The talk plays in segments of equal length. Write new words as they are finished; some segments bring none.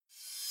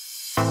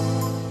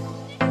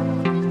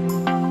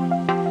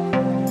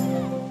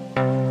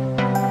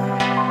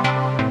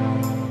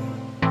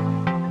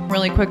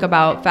really quick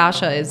about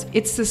fascia is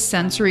it's the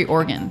sensory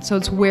organ. So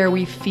it's where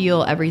we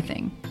feel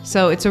everything.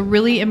 So it's a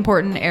really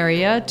important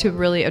area to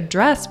really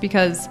address,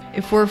 because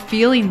if we're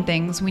feeling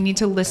things, we need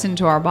to listen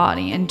to our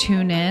body and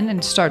tune in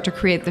and start to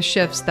create the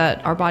shifts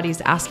that our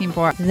body's asking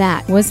for.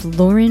 That was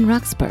Lauren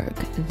Roxburgh.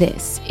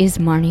 This is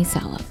Marnie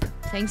Salop.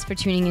 Thanks for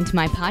tuning into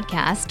my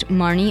podcast,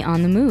 Marnie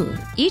on the Move.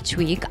 Each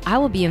week, I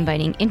will be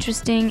inviting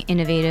interesting,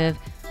 innovative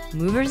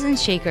movers and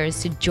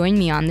shakers to join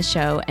me on the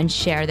show and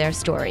share their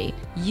story.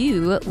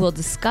 You will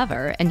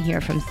discover and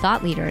hear from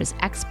thought leaders,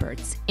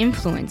 experts,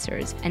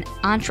 influencers, and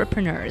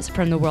entrepreneurs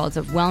from the worlds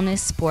of wellness,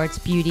 sports,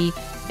 beauty,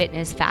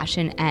 fitness,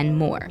 fashion, and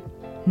more.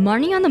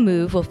 Marnie on the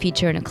Move will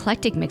feature an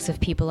eclectic mix of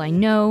people I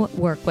know,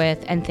 work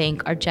with, and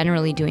think are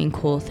generally doing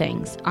cool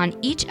things. On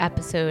each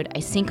episode,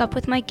 I sync up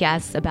with my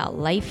guests about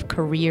life,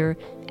 career,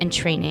 and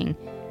training,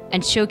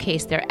 and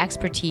showcase their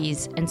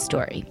expertise and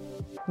story.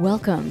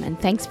 Welcome, and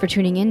thanks for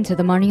tuning in to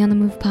the Marnie on the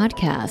Move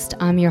podcast.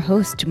 I'm your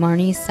host,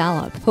 Marnie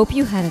Salop. Hope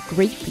you had a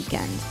great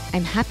weekend.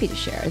 I'm happy to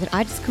share that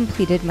I just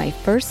completed my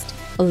first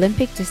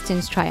Olympic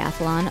distance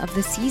triathlon of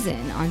the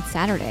season on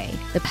Saturday,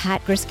 the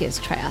Pat Griskus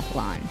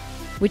Triathlon,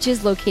 which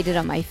is located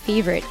on my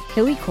favorite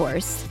hilly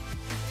course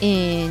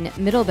in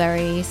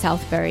Middlebury,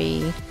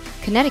 Southbury,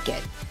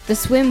 Connecticut. The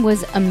swim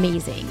was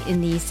amazing in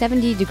the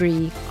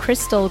 70-degree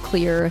crystal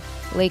clear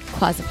Lake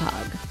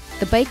Quasipag.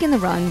 The bike and the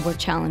run were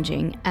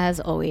challenging, as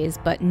always,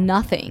 but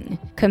nothing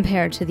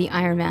compared to the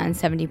Ironman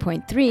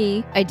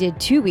 70.3 I did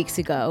 2 weeks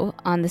ago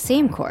on the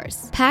same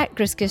course. Pat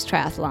Griskus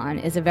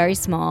Triathlon is a very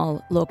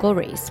small local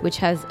race, which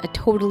has a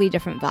totally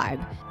different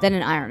vibe than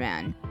an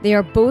Ironman. They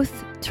are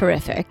both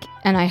terrific,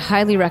 and I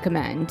highly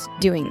recommend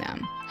doing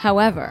them.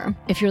 However,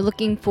 if you're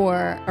looking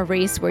for a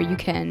race where you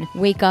can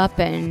wake up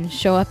and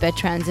show up at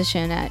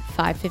transition at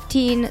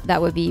 5:15,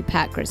 that would be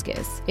Pat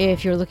Griskus.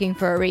 If you're looking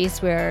for a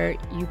race where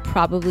you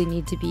probably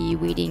need to be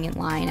waiting in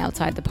line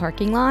outside the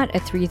parking lot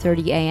at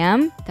 3:30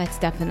 a.m., that's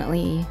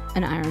definitely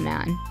an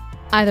Ironman.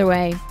 Either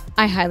way,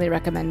 I highly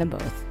recommend them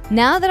both.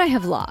 Now that I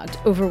have logged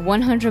over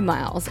 100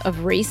 miles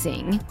of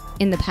racing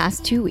in the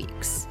past 2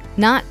 weeks,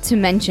 not to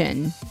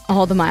mention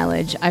all the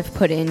mileage I've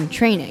put in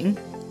training,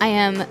 I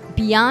am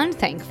beyond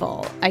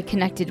thankful I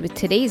connected with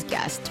today's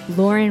guest,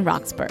 Lauren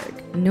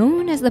Roxburgh.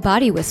 Known as the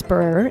body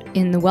whisperer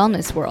in the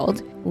wellness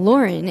world,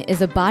 Lauren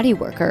is a body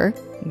worker,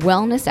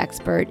 wellness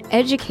expert,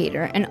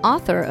 educator, and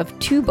author of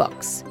 2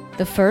 books.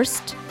 The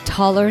first,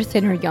 Taller,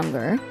 Thinner,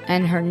 Younger,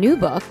 and her new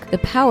book, The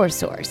Power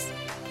Source,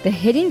 the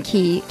hidden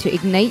key to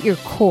ignite your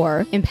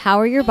core,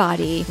 empower your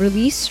body,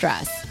 release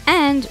stress,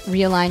 and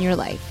realign your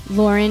life.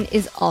 Lauren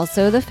is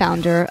also the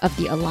founder of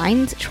the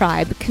Aligned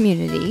Tribe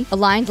community,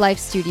 Aligned Life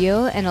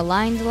Studio, and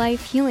Aligned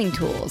Life Healing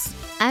Tools.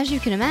 As you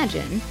can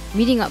imagine,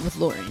 meeting up with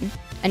Lauren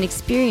and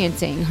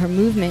experiencing her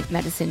movement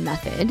medicine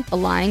method,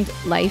 Aligned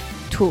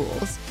Life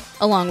Tools,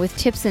 along with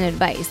tips and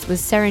advice, was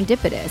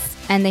serendipitous,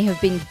 and they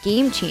have been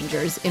game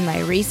changers in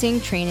my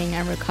racing, training,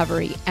 and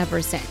recovery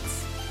ever since.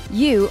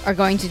 You are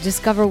going to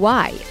discover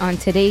why on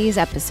today's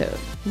episode.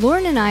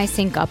 Lauren and I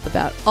sync up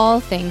about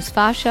all things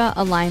fascia,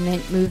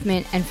 alignment,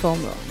 movement, and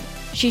foam rolling.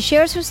 She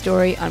shares her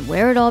story on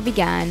where it all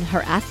began,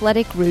 her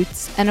athletic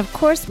roots, and of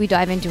course we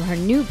dive into her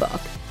new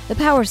book, The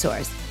Power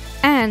Source,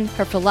 and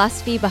her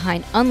philosophy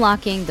behind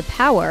unlocking the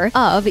power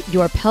of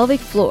your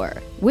pelvic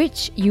floor,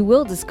 which you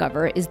will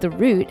discover is the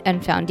root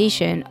and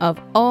foundation of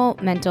all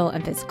mental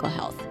and physical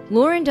health.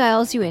 Lauren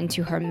dials you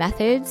into her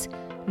methods,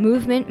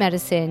 movement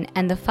medicine,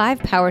 and the 5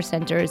 power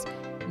centers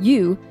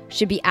you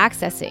should be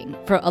accessing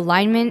for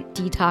alignment,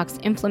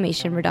 detox,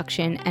 inflammation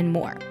reduction, and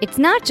more. It's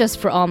not just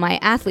for all my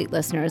athlete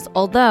listeners,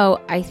 although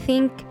I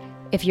think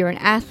if you're an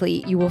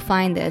athlete, you will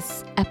find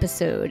this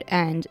episode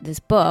and this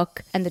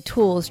book and the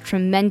tools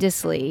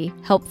tremendously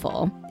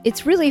helpful.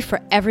 It's really for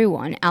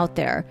everyone out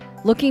there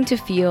looking to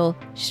feel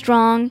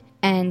strong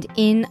and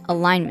in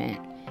alignment.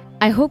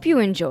 I hope you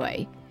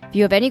enjoy. If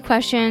you have any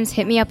questions,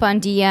 hit me up on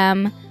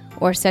DM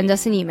or send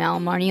us an email,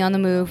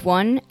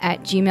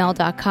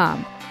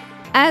 marnieonthemove1@gmail.com.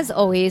 As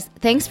always,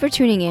 thanks for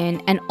tuning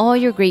in and all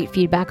your great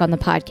feedback on the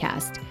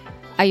podcast.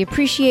 I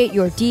appreciate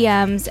your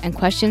DMs and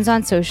questions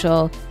on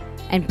social,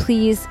 and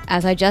please,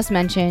 as I just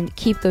mentioned,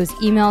 keep those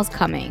emails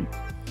coming.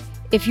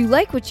 If you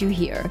like what you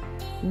hear,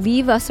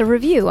 leave us a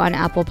review on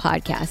Apple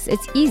Podcasts.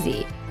 It's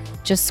easy.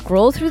 Just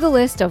scroll through the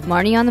list of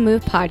Marnie on the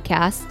Move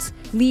podcasts,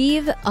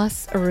 leave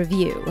us a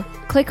review.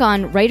 Click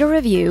on Write a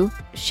Review,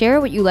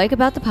 share what you like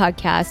about the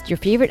podcast, your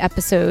favorite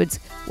episodes,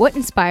 what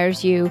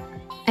inspires you,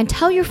 and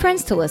tell your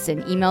friends to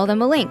listen. Email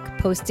them a link,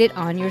 post it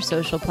on your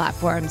social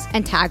platforms,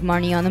 and tag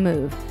Marnie on the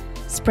Move.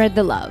 Spread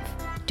the love.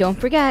 Don't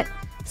forget,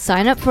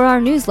 sign up for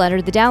our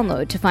newsletter, The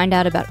Download, to find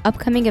out about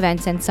upcoming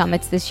events and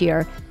summits this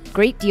year,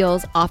 great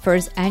deals,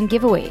 offers, and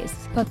giveaways.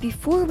 But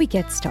before we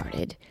get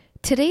started,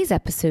 today's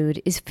episode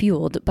is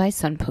fueled by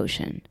Sun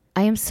Potion.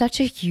 I am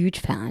such a huge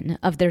fan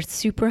of their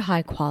super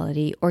high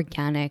quality,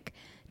 organic,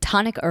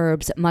 tonic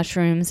herbs,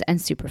 mushrooms, and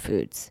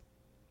superfoods.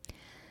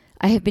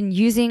 I have been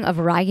using a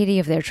variety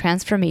of their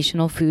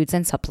transformational foods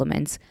and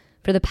supplements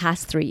for the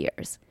past 3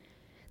 years.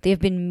 They have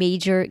been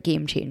major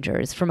game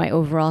changers for my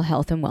overall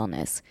health and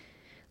wellness,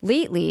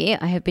 Lately,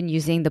 I have been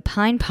using the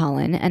pine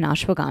pollen and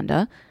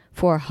ashwagandha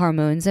for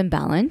hormones and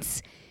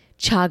balance,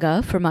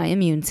 chaga for my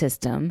immune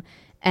system,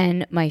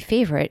 and my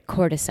favorite,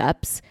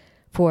 cordyceps,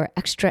 for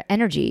extra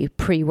energy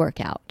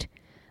pre-workout.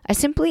 I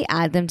simply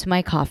add them to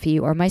my coffee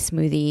or my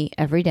smoothie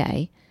every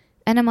day,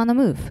 and I'm on the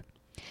move.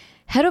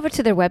 Head over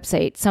to their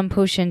website,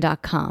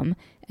 somepotion.com,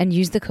 and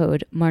use the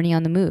code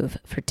MarnieOnTheMove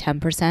for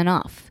 10%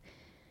 off.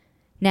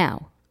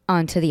 Now,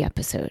 on to the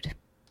episode.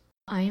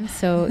 I am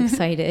so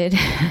excited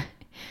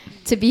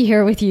to be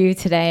here with you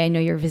today. I know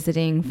you're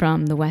visiting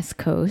from the West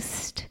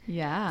Coast.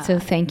 Yeah. So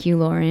thank you,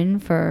 Lauren,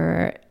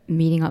 for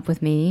meeting up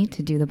with me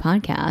to do the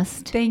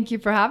podcast. Thank you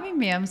for having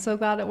me. I'm so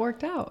glad it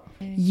worked out.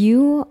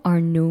 You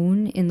are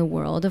known in the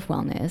world of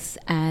wellness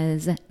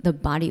as the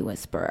body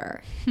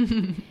whisperer.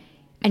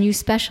 And you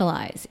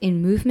specialize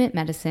in movement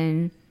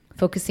medicine,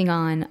 focusing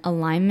on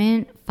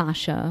alignment,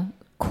 fascia,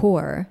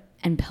 core,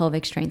 and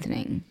pelvic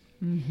strengthening.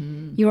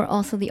 Mm-hmm. You are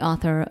also the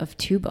author of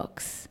 2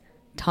 books,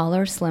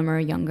 Taller, Slimmer,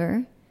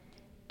 Younger,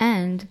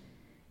 and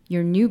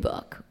your new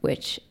book,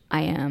 which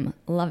I am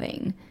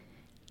loving,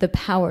 The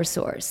Power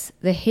Source,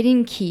 the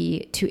hidden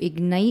key to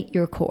ignite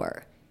your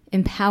core,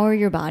 empower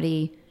your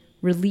body,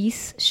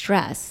 release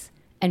stress,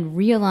 and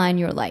realign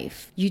your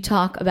life. You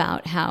talk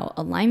about how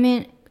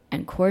alignment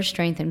and core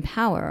strength and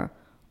power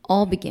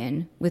all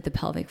begin with the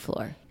pelvic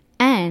floor.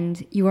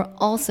 And you are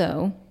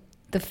also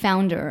the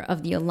founder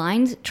of the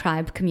Aligned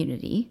Tribe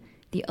community,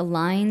 the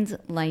Aligned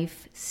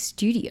Life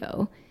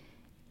Studio,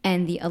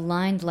 and the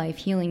Aligned Life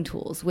Healing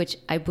Tools, which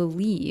I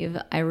believe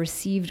I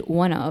received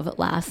one of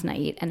last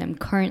night and I'm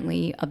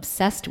currently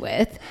obsessed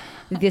with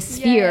this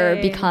sphere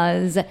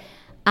because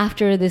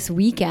after this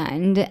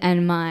weekend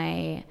and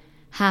my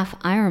half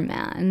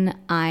Ironman,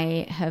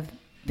 I have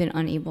been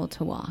unable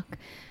to walk.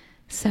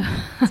 So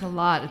it's a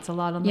lot. It's a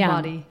lot on the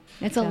body.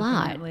 It's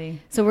definitely a lot.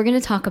 So we're going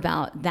to talk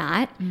about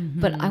that,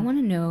 but I want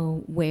to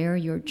know where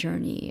your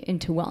journey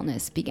into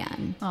wellness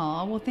began.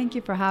 Oh, well, thank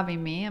you for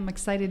having me. I'm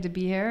excited to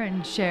be here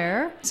and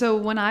share. So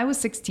when I was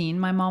 16,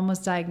 my mom was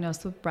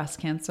diagnosed with breast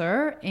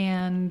cancer,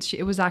 and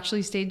it was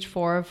actually stage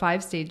 4 of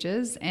 5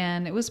 stages.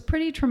 And it was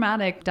pretty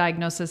traumatic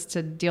diagnosis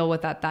to deal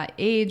with at that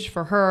age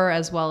for her,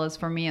 as well as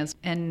for me,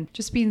 and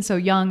just being so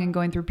young and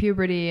going through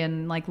puberty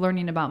and like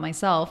learning about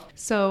myself.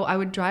 So I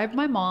would drive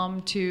my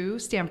mom to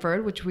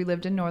Stanford, which we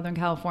lived in Northern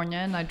California,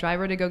 and I'd drive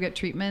her to go get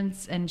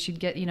treatments, and she'd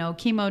get,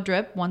 chemo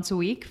drip once a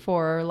week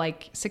for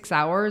like 6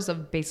 hours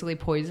of basically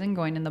poison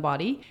going in the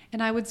body.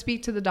 And I would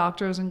speak to the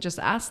doctors and just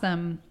ask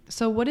them,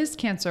 so what is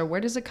cancer?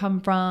 Where does it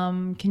come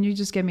from? Can you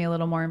just give me a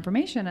little more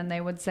information? And they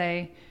would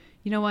say,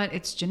 you know what,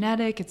 it's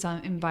genetic, it's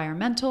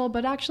environmental,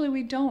 but actually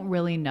we don't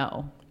really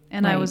know.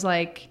 And I was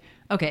like,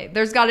 okay,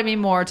 there's got to be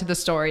more to the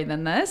story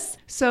than this.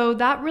 So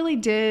that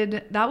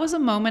was a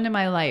moment in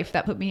my life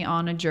that put me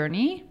on a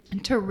journey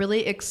to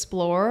really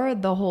explore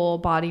the whole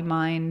body,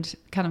 mind,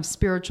 kind of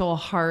spiritual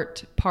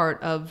heart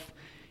part of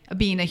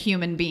being a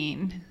human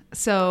being.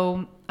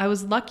 So I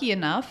was lucky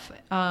enough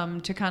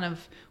to kind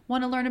of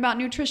want to learn about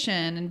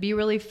nutrition and be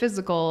really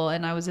physical.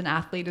 And I was an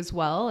athlete as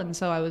well. And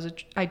so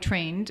I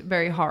trained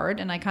very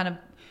hard, and I kind of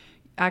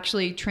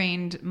actually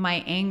trained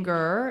my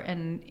anger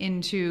and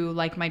into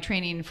like my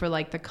training for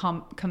like the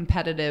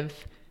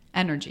competitive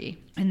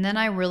energy. And then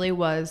I really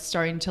was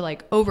starting to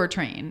like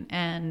overtrain,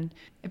 and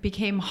it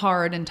became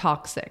hard and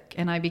toxic,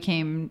 and I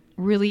became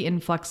really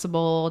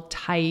inflexible,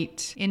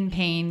 tight, in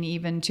pain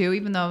even too.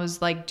 Even though I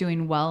was like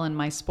doing well in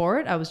my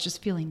sport, I was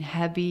just feeling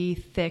heavy,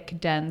 thick,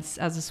 dense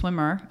as a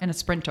swimmer and a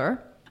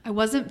sprinter. I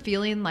wasn't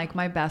feeling like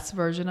my best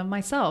version of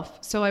myself.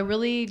 So I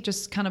really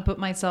just kind of put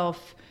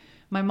myself.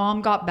 My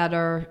mom got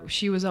better.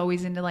 She was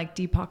always into like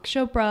Deepak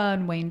Chopra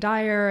and Wayne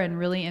Dyer and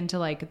really into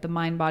like the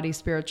mind, body,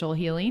 spiritual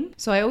healing.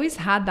 So I always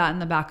had that in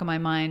the back of my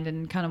mind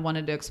and kind of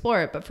wanted to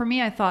explore it. But for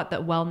me, I thought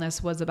that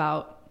wellness was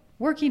about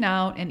working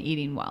out and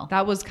eating well.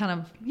 That was kind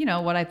of,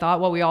 what I thought,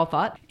 what we all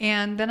thought.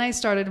 And then I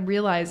started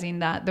realizing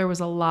that there was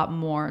a lot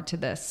more to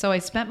this. So I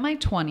spent my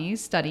 20s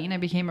studying. I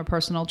became a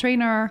personal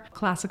trainer,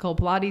 classical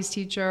Pilates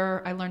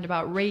teacher. I learned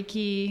about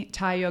Reiki,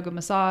 Thai yoga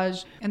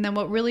massage. And then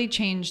what really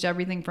changed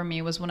everything for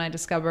me was when I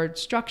discovered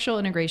structural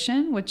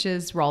integration, which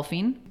is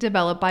Rolfing,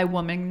 developed by a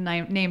woman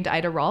named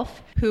Ida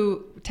Rolf,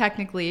 who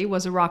technically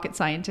was a rocket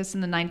scientist in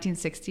the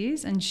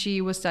 1960s. And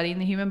she was studying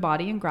the human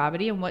body and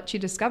gravity. And what she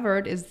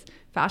discovered is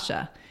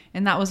fascia.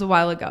 And that was a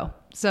while ago.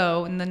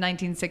 So in the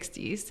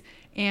 1960s.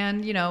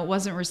 And, it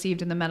wasn't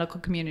received in the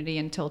medical community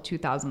until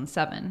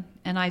 2007.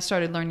 And I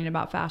started learning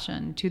about fascia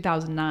in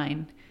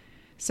 2009.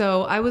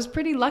 So I was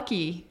pretty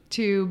lucky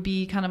to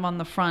be kind of on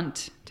the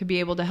front to be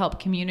able to help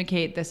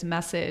communicate this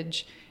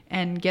message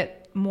and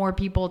get more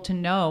people to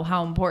know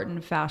how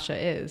important fascia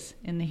is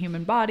in the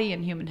human body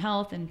and human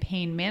health and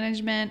pain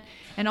management,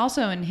 and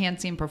also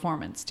enhancing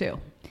performance too.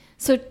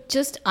 So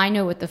I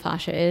know what the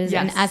fascia is.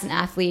 Yes. And as an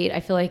athlete,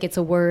 I feel like it's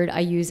a word I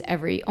use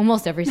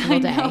almost every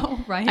single day. I know,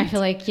 right? I feel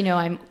like,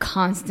 I'm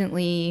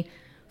constantly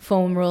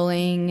foam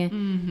rolling,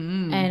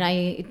 and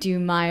I do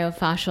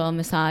myofascial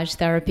massage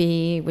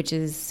therapy, which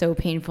is so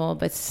painful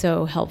but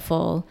so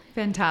helpful.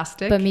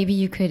 Fantastic. But maybe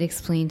you could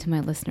explain to my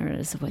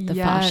listeners what the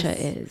fascia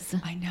is.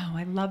 I know.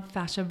 I love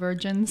fascia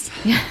virgins.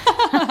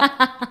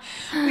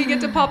 We get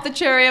to pop the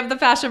cherry of the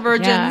fascia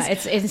virgins. Yeah,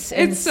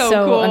 it's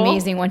so cool.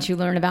 Amazing once you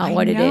learn about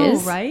what it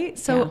is. Right?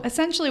 So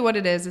essentially what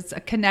it is, it's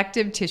a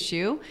connective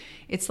tissue.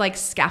 It's like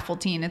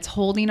scaffolding. It's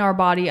holding our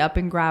body up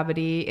in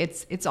gravity.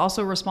 It's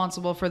also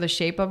responsible for the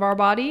shape of our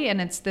body.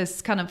 And it's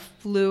this kind of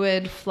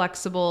fluid,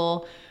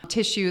 flexible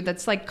tissue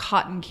that's like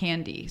cotton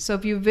candy. So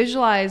if you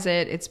visualize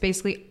it, it's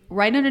basically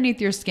right underneath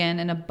your skin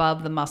and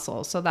above the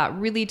muscle. So that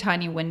really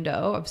tiny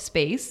window of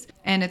space.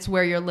 And it's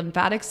where your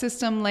lymphatic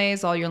system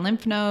lays, all your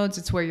lymph nodes.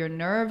 It's where your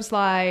nerves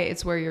lie.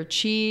 It's where your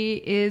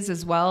chi is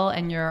as well,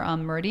 and your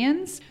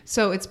meridians.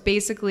 So it's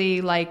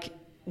basically like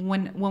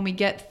when we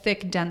get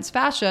thick, dense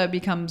fascia, it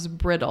becomes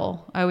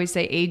brittle. I always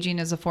say aging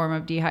is a form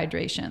of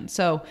dehydration.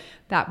 So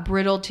that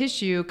brittle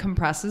tissue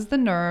compresses the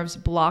nerves,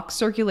 blocks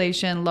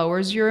circulation,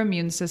 lowers your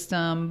immune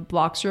system,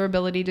 blocks your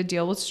ability to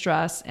deal with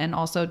stress, and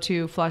also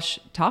to flush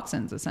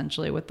toxins,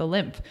 essentially, with the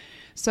lymph.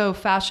 So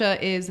fascia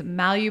is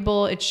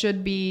malleable. It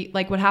should be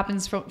like what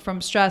happens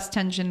from stress,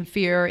 tension,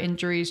 fear,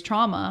 injuries,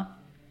 trauma,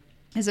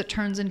 is it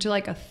turns into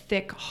like a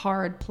thick,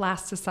 hard,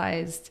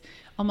 plasticized,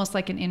 almost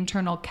like an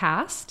internal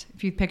cast.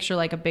 If you picture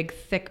like a big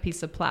thick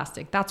piece of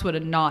plastic, that's what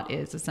a knot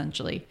is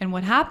essentially. And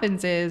what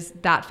happens is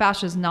that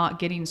fascia is not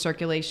getting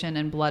circulation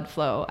and blood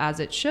flow as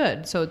it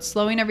should. So it's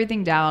slowing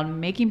everything down,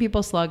 making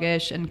people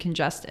sluggish and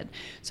congested.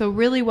 So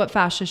really what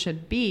fascia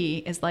should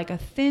be is like a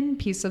thin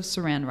piece of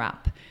saran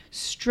wrap,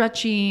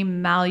 stretchy,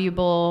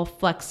 malleable,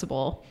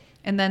 flexible.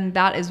 And then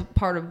that is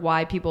part of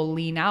why people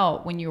lean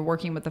out when you're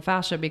working with the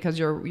fascia, because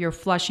you're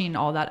flushing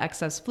all that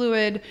excess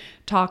fluid,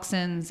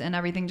 toxins, and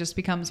everything just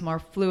becomes more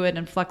fluid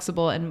and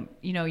flexible. And,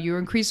 you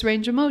increase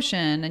range of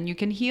motion and you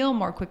can heal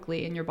more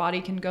quickly and your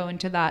body can go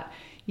into that,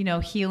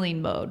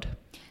 healing mode.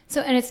 So,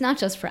 and it's not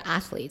just for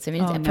athletes. I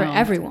mean, it's for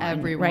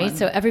everyone, right?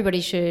 So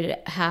everybody should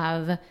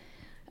have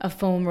a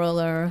foam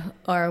roller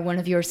or one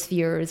of your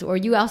spheres, or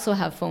you also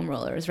have foam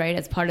rollers, right?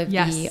 As part of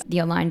the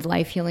Aligned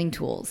Life Healing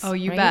Tools. Oh,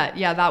 you bet.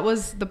 Yeah, that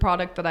was the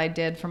product that I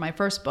did for my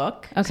first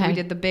book. Okay. So we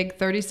did the big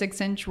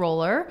 36-inch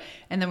roller,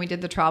 and then we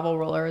did the travel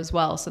roller as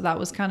well. So that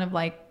was kind of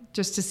like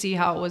just to see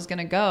how it was going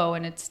to go.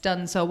 And it's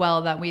done so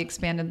well that we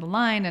expanded the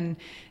line. And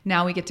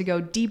now we get to go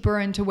deeper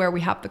into where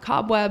we have the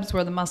cobwebs,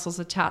 where the muscles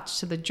attach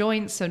to the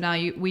joints. So now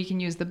we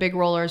can use the big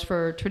rollers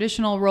for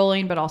traditional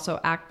rolling, but also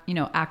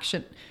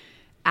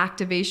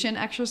activation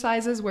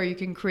exercises where you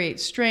can create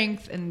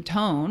strength and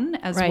tone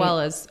as well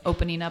as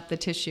opening up the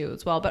tissue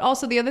as well. But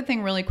also the other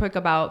thing really quick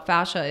about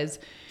fascia is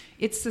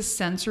it's the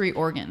sensory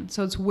organ.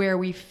 So it's where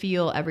we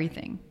feel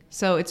everything.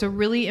 So it's a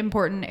really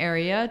important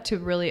area to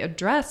really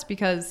address,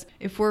 because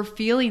if we're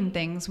feeling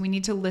things, we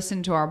need to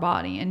listen to our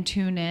body and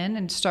tune in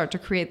and start to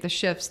create the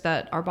shifts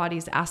that our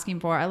body's asking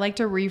for. I like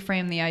to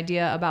reframe the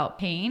idea about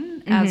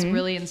pain as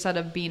really, instead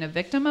of being a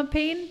victim of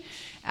pain,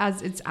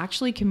 as it's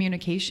actually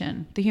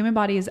communication. The human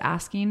body is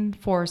asking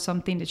for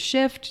something to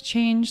shift,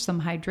 change,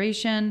 some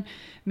hydration,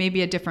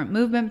 maybe a different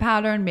movement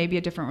pattern, maybe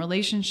a different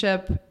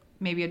relationship,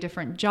 maybe a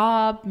different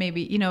job,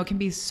 maybe, it can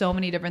be so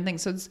many different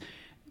things. So it's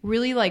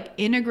really like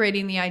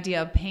integrating the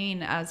idea of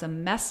pain as a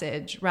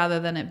message rather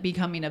than it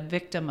becoming a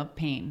victim of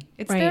pain.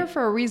 It's there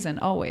for a reason,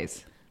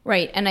 always.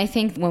 Right. And I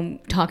think when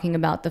talking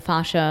about the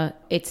fascia,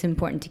 it's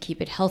important to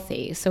keep it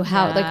healthy. So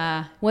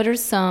what are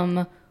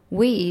some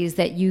ways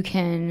that you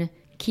can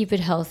keep it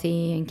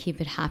healthy and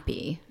keep it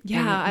happy?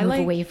 Yeah, and move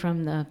away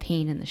from the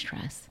pain and the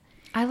stress.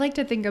 I like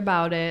to think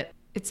about it.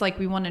 It's like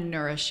we want to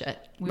nourish it.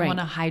 We want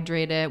to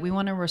hydrate it. We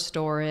want to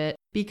restore it.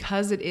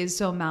 Because it is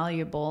so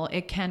malleable,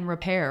 it can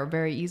repair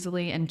very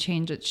easily and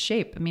change its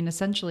shape. I mean,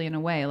 essentially, in a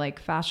way,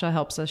 like fascia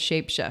helps us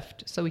shape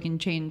shift. So we can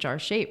change our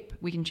shape.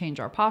 We can change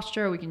our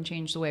posture. We can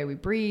change the way we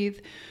breathe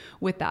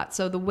with that.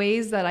 So the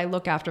ways that I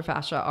look after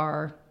fascia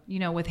are,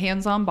 with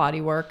hands-on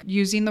body work,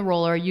 using the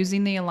roller,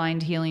 using the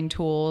aligned healing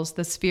tools,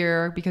 the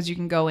sphere, because you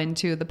can go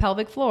into the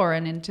pelvic floor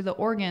and into the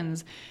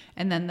organs.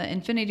 And then the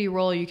infinity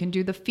roll, you can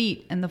do the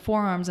feet and the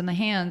forearms and the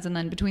hands, and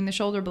then between the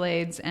shoulder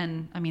blades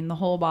and the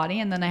whole body.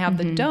 And then I have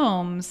the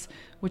domes,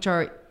 which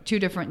are two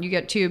different. You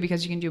get two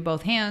because you can do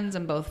both hands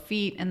and both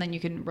feet, and then you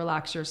can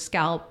relax your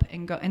scalp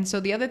and go. And so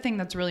the other thing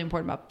that's really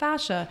important about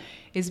fascia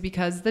is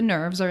because the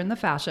nerves are in the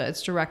fascia,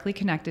 it's directly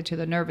connected to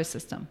the nervous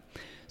system.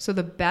 So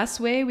the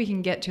best way we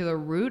can get to the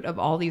root of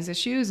all these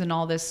issues and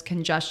all this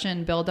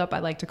congestion buildup, I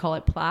like to call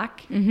it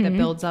plaque, that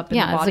builds up in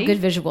the body. Yeah, it's a good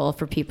visual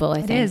for people,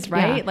 I think. It is,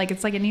 right? Yeah. Like,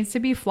 it's like it needs to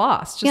be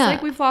flossed. Just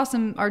like we floss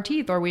our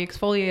teeth or we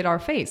exfoliate our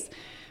face.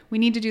 We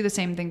need to do the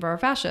same thing for our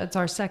fascia. It's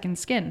our second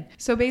skin.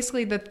 So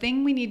basically the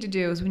thing we need to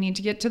do is we need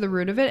to get to the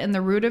root of it. And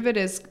the root of it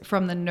is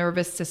from the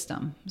nervous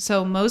system.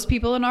 So most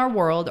people in our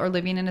world are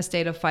living in a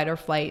state of fight or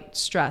flight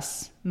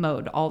stress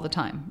mode all the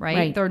time,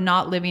 right? They're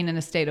not living in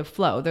a state of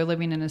flow. They're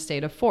living in a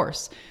state of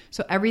force.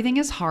 So everything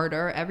is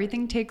harder.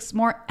 Everything takes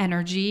more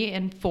energy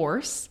and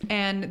force.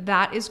 And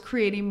that is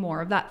creating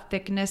more of that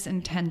thickness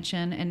and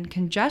tension and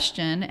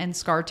congestion and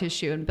scar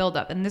tissue and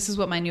buildup. And this is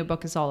what my new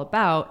book is all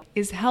about,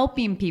 is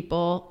helping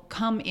people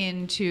come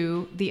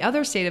into the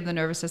other state of the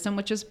nervous system,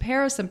 which is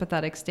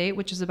parasympathetic state,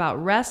 which is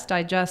about rest,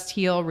 digest,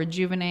 heal,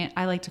 rejuvenate.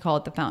 I like to call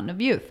it the fountain of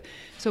youth.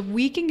 So if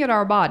we can get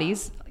our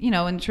bodies,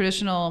 in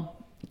traditional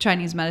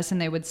Chinese medicine,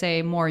 they would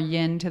say more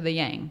yin to the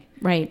yang,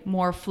 right?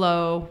 More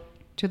flow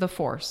to the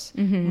force,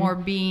 more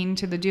being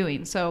to the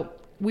doing. So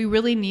we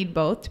really need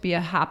both to be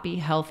a happy,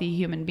 healthy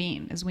human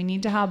being, is we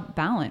need to have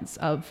balance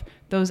of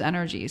those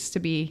energies to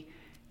be,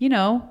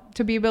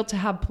 to be able to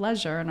have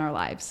pleasure in our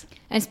lives.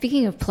 And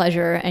speaking of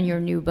pleasure and your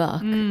new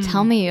book,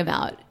 tell me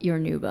about your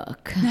new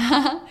book.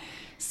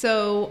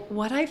 So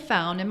what I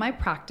found in my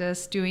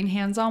practice doing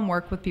hands-on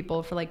work with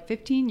people for like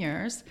 15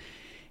 years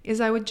is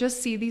I would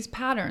just see these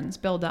patterns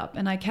build up,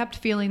 and I kept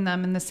feeling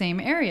them in the same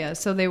area.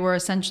 So they were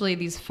essentially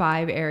these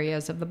 5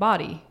 areas of the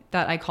body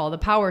that I call the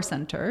power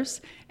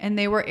centers. And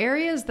they were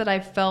areas that I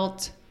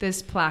felt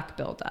this plaque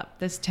build up,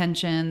 this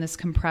tension, this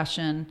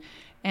compression.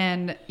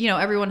 And,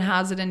 everyone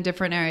has it in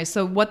different areas.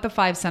 So what the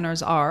 5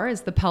 centers are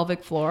is the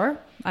pelvic floor.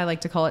 I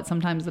like to call it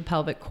sometimes the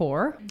pelvic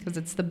core because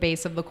it's the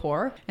base of the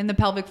core. And the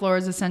pelvic floor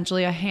is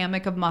essentially a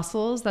hammock of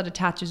muscles that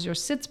attaches your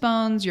sits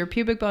bones, your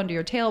pubic bone to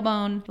your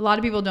tailbone. A lot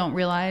of people don't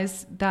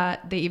realize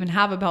that they even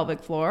have a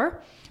pelvic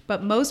floor.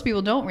 But most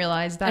people don't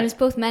realize that. And it's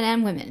both men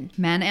and women.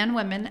 Men and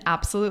women,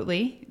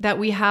 absolutely. That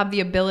we have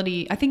the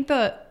ability. I think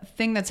the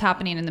thing that's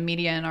happening in the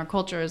media and our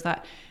culture is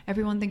that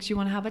everyone thinks you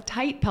want to have a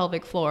tight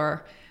pelvic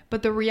floor.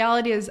 But the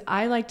reality is,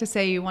 I like to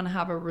say you want to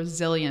have a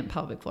resilient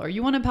pelvic floor.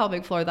 You want a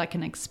pelvic floor that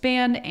can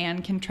expand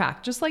and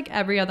contract, just like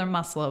every other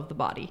muscle of the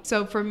body.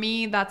 So for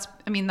me, that's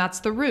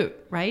the root,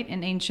 right?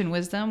 In ancient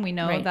wisdom, we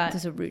know that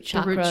there's a root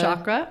chakra. The root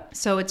chakra.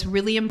 So it's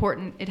really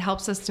important. It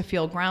helps us to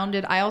feel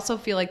grounded. I also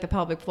feel like the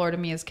pelvic floor to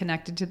me is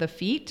connected to the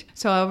feet.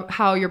 So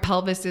how your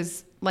pelvis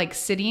is like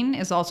sitting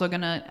is also going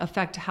to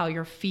affect how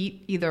your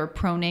feet either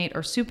pronate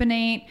or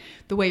supinate,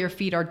 the way your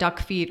feet are duck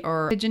feet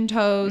or pigeon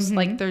toes.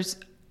 Like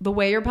the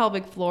way your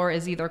pelvic floor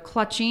is either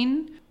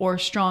clutching or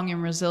strong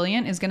and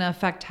resilient is going to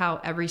affect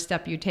how every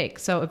step you take.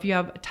 So if you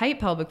have a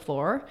tight pelvic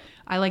floor,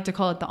 I like to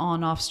call it the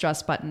on-off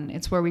stress button.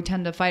 It's where we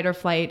tend to fight or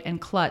flight and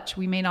clutch.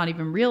 We may not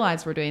even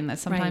realize we're doing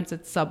this. Sometimes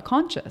it's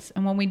subconscious.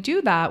 And when we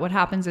do that, what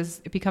happens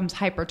is it becomes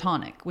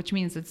hypertonic, which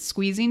means it's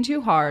squeezing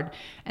too hard,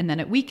 and then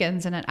it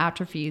weakens and it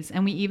atrophies.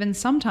 And we even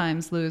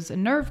sometimes lose a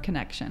nerve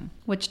connection,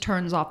 which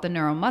turns off the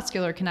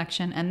neuromuscular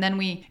connection. And then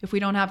if we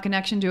don't have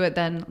connection to it,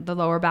 then the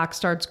lower back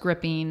starts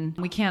gripping.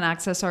 We can't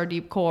access our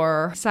deep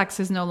core. Sex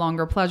is no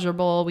longer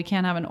pleasurable. We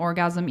can't have an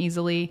orgasm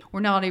easily. We're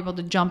not able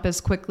to jump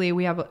as quickly.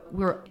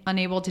 We're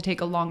unable to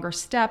take a longer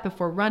step if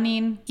we're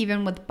running.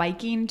 Even with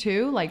biking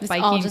too, like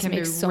biking can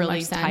be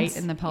really tight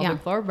in the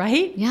pelvic floor,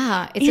 right?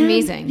 Yeah, it's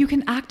amazing. You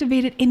can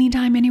activate it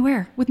anytime,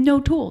 anywhere with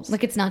no tools.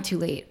 Like it's not too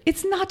late.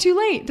 It's not too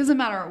late. Doesn't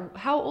matter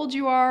how old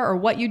you are or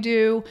what you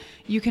do,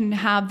 you can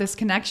have this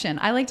connection.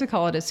 I like to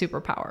call it a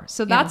superpower.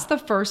 So that's the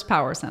first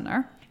power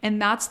center.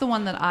 And that's the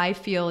one that I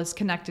feel is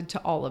connected to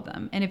all of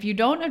them. And if you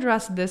don't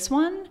address this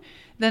one,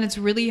 then it's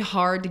really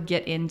hard to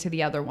get into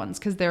the other ones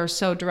because they're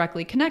so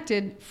directly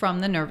connected from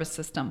the nervous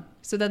system.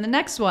 So then the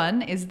next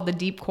one is the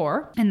deep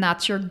core, and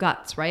that's your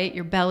guts, right?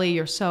 Your belly,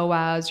 your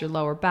psoas, your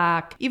lower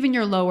back, even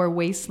your lower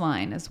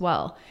waistline as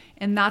well.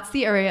 And that's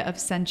the area of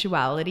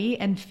sensuality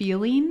and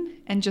feeling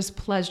and just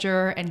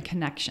pleasure and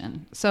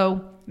connection.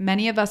 So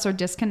many of us are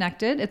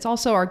disconnected. It's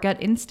also our gut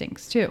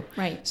instincts too.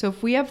 Right. So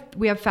if we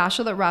have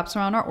fascia that wraps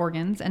around our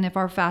organs, and if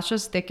our fascia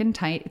is thick and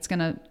tight, it's going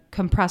to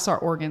compress our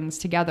organs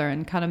together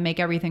and kind of make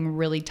everything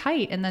really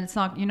tight. And then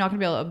you're not going to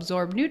be able to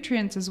absorb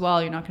nutrients as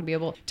well. You're not going to be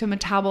able to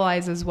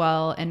metabolize as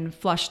well and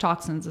flush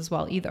toxins as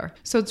well either.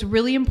 So it's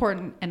really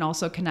important, and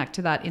also connect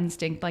to that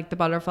instinct, like the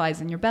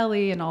butterflies in your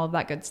belly and all of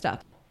that good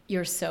stuff.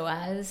 Your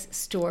psoas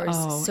stores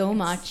so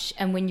much,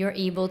 and when you're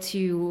able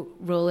to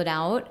roll it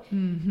out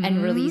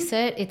and release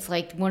it, it's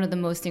like one of the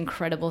most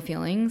incredible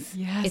feelings.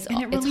 Yes,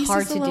 it's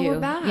hard to do.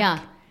 Back. Yeah,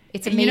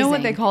 it's amazing. You know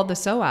what they call the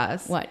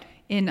psoas? What?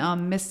 In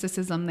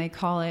mysticism, they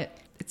call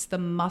it's the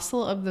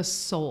muscle of the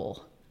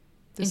soul.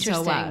 The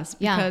Interesting. psoas,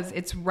 because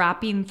it's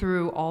wrapping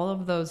through all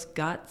of those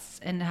guts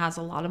and it has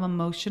a lot of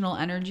emotional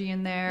energy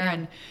in there.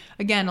 And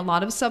again, a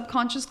lot of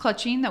subconscious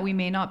clutching that we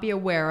may not be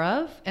aware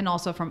of, and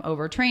also from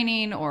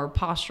overtraining or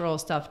postural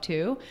stuff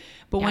too.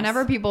 But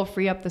whenever people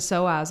free up the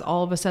psoas,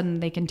 all of a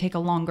sudden they can take a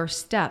longer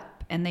step.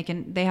 And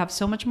they have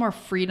so much more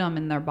freedom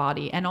in their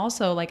body. And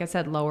also, like I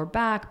said, lower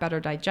back, better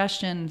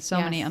digestion, so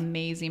many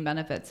amazing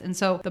benefits. And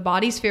so the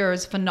body sphere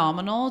is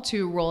phenomenal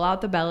to roll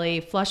out the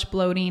belly, flush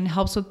bloating,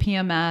 helps with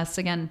PMS.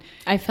 Again,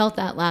 I felt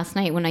that last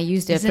night when I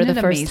used it for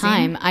the first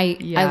time. I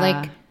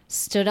like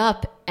stood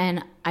up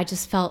and I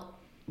just felt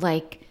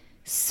like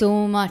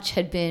so much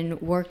had been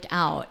worked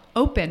out.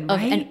 Open,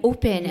 right? And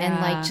open and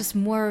like just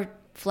more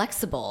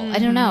flexible. I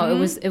don't know.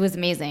 It was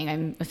amazing.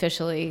 I'm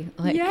officially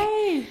like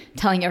Yay!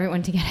 telling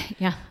everyone to get it.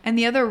 Yeah. And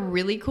the other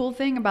really cool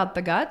thing about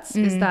the guts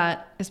is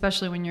that,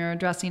 especially when you're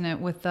addressing it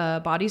with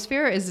the body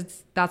sphere,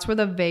 is that's where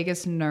the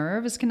vagus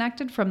nerve is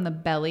connected from the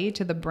belly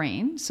to the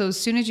brain. So as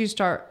soon as you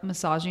start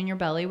massaging your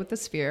belly with the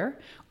sphere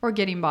or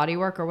getting body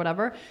work or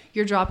whatever,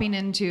 you're dropping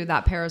into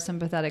that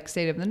parasympathetic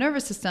state of the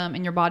nervous system,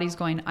 and your body's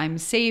going, I'm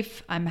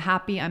safe, I'm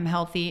happy, I'm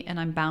healthy, and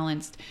I'm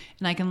balanced,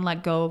 and I can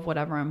let go of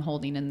whatever I'm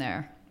holding in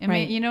there.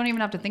 Right. You don't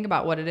even have to think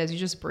about what it is. You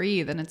just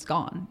breathe and it's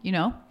gone,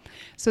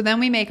 So then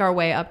we make our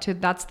way up to,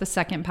 that's the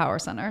second power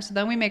center. So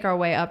then we make our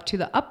way up to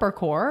the upper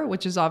core,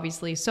 which is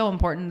obviously so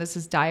important. This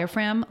is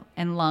diaphragm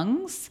and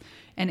lungs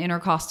and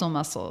intercostal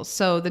muscles.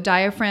 So the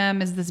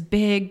diaphragm is this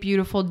big,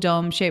 beautiful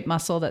dome-shaped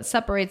muscle that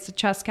separates the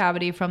chest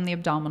cavity from the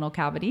abdominal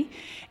cavity.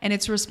 And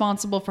it's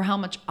responsible for how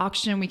much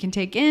oxygen we can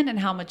take in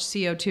and how much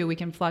CO2 we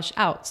can flush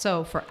out.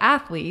 So for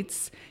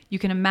athletes, you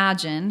can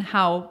imagine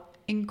how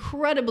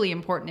incredibly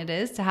important it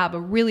is to have a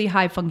really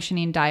high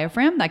functioning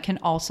diaphragm that can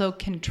also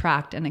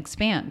contract and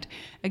expand.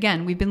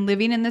 Again, we've been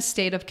living in this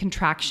state of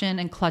contraction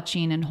and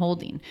clutching and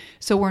holding.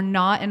 So we're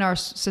not, in our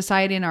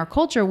society and our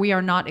culture, we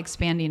are not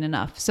expanding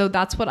enough. So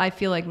that's what I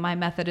feel like my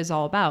method is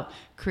all about.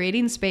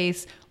 Creating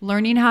space,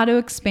 learning how to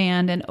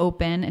expand and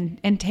open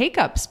and take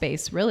up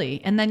space, really.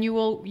 And then you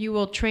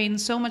will train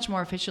so much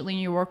more efficiently.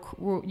 You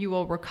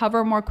will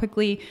recover more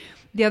quickly.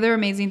 The other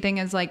amazing thing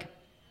is, like,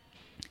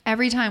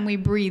 every time we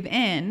breathe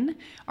in,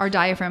 our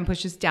diaphragm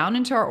pushes down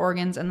into our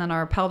organs, and then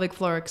our pelvic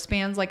floor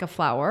expands like a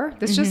flower.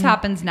 This just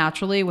happens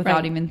naturally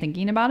without even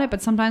thinking about it.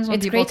 But sometimes when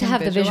people can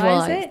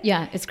visualize it,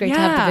 yeah, it's great to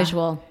have the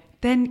visual.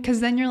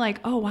 Because then you're like,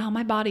 oh, wow,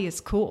 my body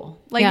is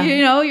cool. Like,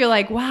 you're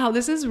like, wow,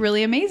 this is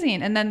really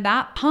amazing. And then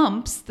that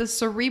pumps the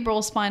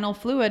cerebral spinal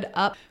fluid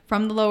up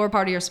from the lower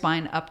part of your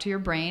spine up to your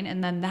brain.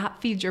 And then that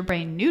feeds your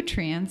brain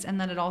nutrients. And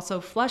then it also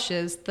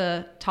flushes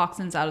the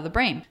toxins out of the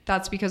brain.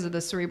 That's because of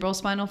the cerebral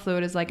spinal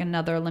fluid is like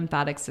another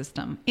lymphatic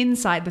system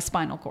inside the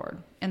spinal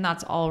cord. And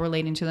that's all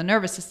relating to the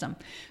nervous system.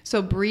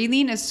 So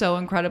breathing is so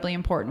incredibly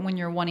important when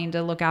you're wanting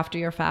to look after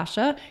your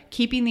fascia.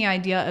 Keeping the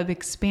idea of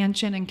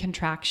expansion and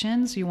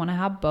contraction. So you want to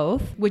have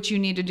both, which you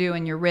need to do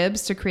in your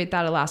ribs to create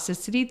that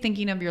elasticity.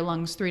 Thinking of your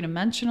lungs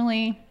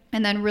three-dimensionally.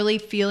 And then really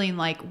feeling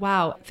like,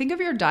 wow, think of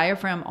your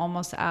diaphragm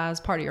almost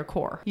as part of your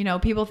core.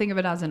 People think of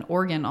it as an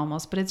organ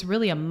almost, but it's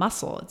really a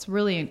muscle. It's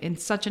really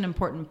such an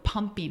important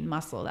pumping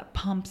muscle that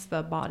pumps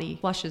the body,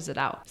 flushes it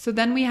out. So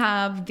then we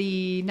have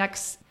the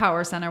next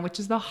power center, which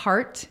is the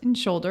heart and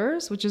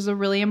shoulders, which is a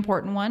really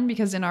important one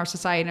because in our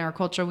society and our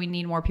culture, we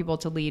need more people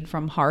to lead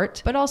from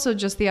heart, but also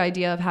just the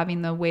idea of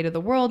having the weight of the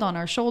world on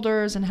our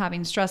shoulders and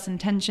having stress and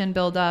tension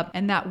build up.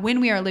 And that when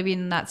we are living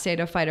in that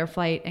state of fight or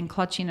flight and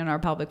clutching in our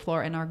pelvic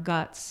floor and our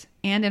guts,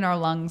 and in our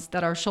lungs,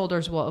 that our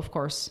shoulders will, of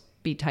course,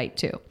 be tight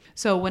too.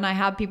 So when I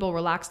have people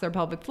relax their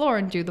pelvic floor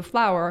and do the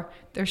flower,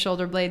 their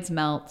shoulder blades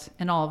melt,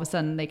 and all of a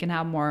sudden they can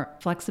have more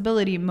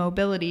flexibility,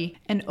 mobility,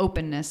 and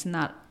openness in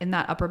that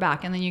upper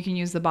back. And then you can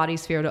use the body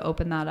sphere to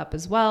open that up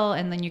as well.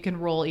 And then you can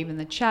roll even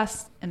the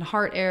chest and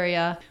heart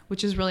area,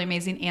 which is really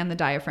amazing, and the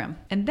diaphragm.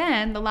 And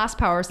then the last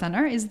power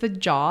center is the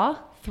jaw,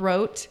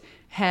 throat,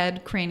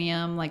 head,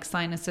 cranium, like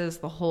sinuses,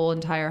 the whole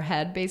entire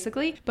head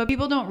basically. But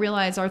people don't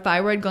realize our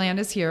thyroid gland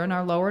is here in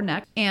our lower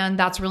neck. And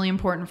that's really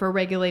important for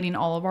regulating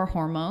all of our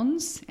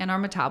hormones and our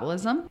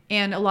metabolism.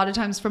 And a lot of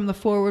times from the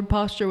forward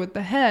posture with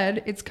the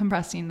head, it's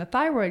compressing the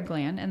thyroid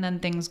gland and then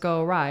things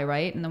go awry,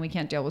 right? And then we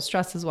can't deal with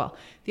stress as well.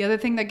 The other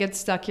thing that gets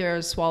stuck here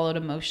is swallowed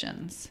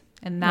emotions.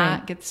 And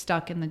that gets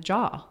stuck in the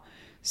jaw.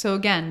 So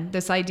again,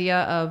 this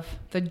idea of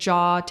the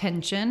jaw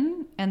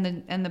tension and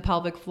the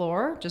pelvic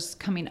floor just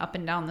coming up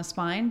and down the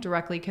spine,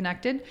 directly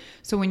connected.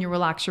 So when you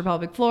relax your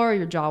pelvic floor,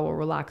 your jaw will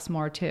relax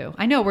more too.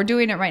 I know we're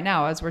doing it right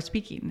now as we're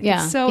speaking.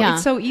 Yeah. It's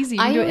so easy.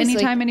 You can do it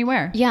anytime,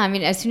 anywhere. Yeah. I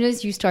mean, as soon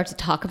as you start to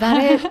talk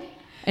about it,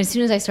 as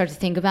soon as I start to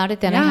think about it,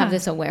 then I have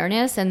this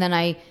awareness, and then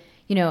I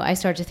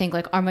start to think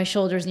like, are my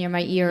shoulders near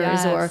my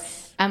ears, or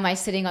am I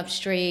sitting up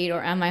straight,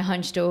 or am I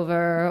hunched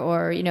over,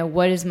 or,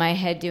 what is my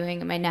head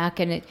doing in my neck?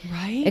 And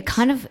it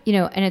kind of,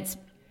 and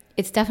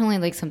it's definitely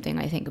like something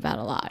I think about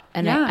a lot.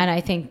 And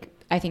I think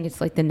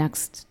it's like the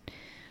next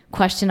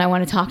question I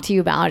want to talk to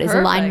you about is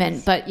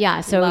alignment. But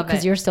so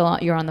because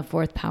you're on the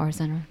fourth power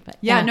center. But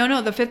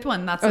no, the fifth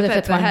one. That's the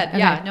fifth one. Head. Okay.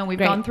 Yeah, no, we've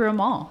gone through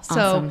them all.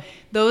 Awesome.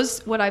 So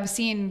what I've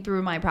seen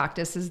through my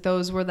practice is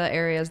those were the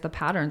areas, the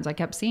patterns I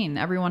kept seeing.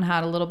 Everyone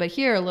had a little bit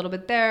here, a little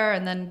bit there,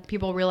 and then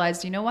people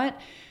realized, you know what?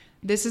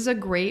 This is a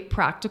great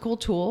practical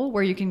tool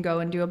where you can go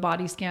and do a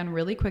body scan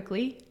really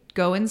quickly,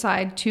 go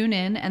inside, tune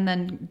in, and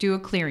then do a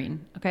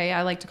clearing. Okay.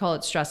 I like to call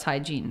it stress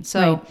hygiene.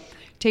 So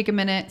take a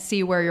minute,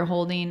 see where you're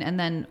holding, and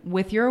then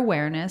with your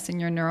awareness and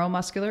your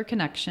neuromuscular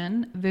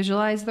connection,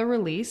 visualize the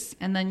release,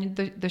 and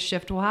then the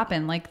shift will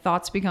happen. Like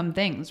thoughts become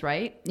things,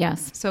 right?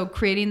 Yes. So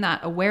creating that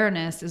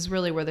awareness is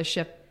really where the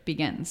shift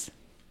begins.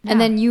 And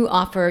then you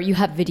have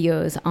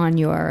videos on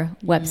your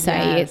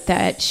website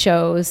that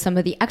shows some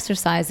of the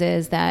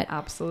exercises that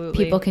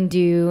people can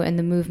do, and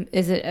the movement.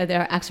 Are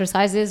there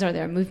exercises, or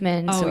there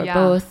movements, or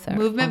both? Or,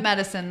 movement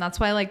medicine. That's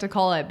why I like to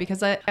call it,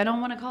 because I don't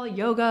want to call it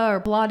yoga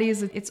or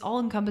Pilates. It's all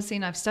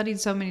encompassing. I've studied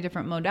so many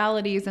different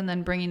modalities, and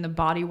then bringing the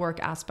body work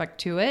aspect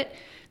to it.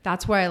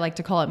 That's why I like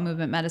to call it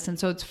movement medicine.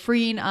 So it's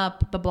freeing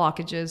up the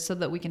blockages so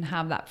that we can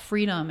have that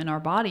freedom in our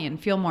body and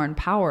feel more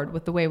empowered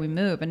with the way we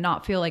move, and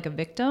not feel like a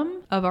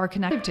victim of our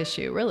connective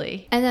tissue,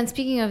 really. And then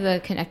speaking of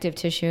the connective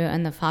tissue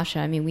and the fascia,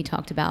 I mean, we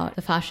talked about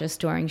the fascia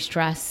storing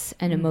stress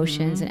and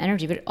emotions and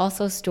energy, but it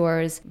also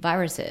stores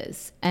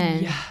viruses.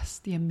 And yes,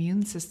 the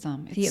immune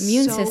system. The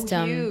immune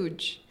system.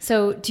 Huge.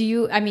 So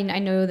I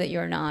know that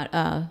you're not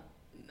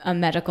a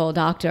medical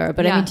doctor,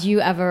 but I mean, do you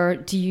ever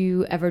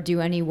do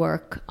any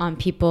work on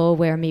people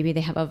where maybe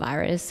they have a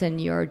virus and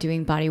you're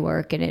doing body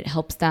work and it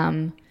helps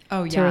them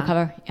to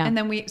recover? Yeah. And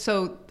then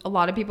so a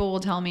lot of people will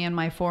tell me in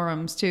my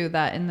forums too,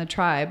 that in the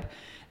tribe,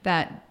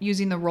 that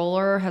using the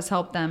roller has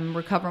helped them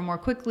recover more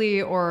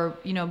quickly, or,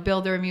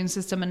 build their immune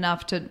system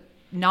enough to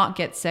not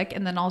get sick.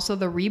 And then also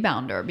the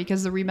rebounder,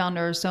 because the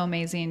rebounder is so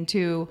amazing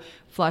to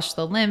flush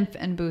the lymph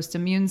and boost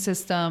immune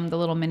system, the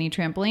little mini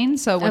trampoline.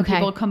 So when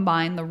people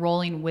combine the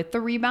rolling with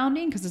the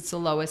rebounding, because it's the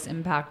lowest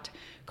impact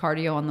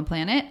cardio on the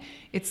planet,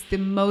 it's the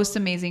most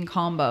amazing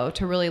combo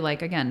to really,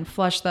 again,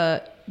 flush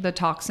the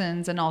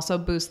toxins and also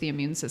boost the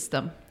immune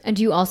system. And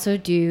do you also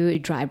do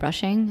dry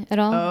brushing at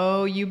all?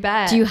 Oh, you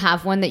bet. Do you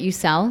have one that you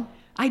sell?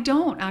 I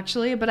don't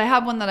actually, but I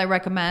have one that I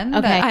recommend.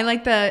 Okay.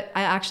 I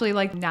actually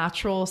like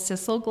natural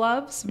sisal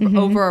gloves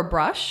over a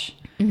brush.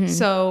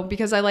 So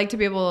because I like to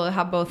be able to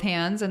have both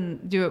hands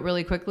and do it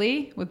really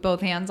quickly with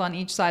both hands on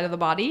each side of the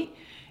body.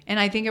 And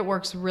I think it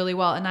works really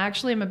well. And I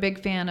actually am a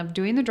big fan of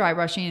doing the dry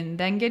brushing and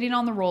then getting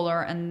on the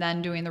roller and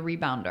then doing the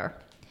rebounder.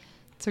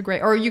 It's a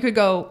great, or you could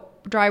go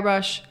dry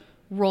brush,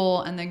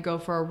 roll, and then go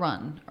for a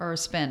run or a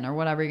spin or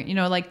whatever,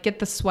 get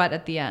the sweat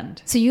at the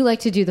end. So you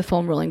like to do the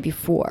foam rolling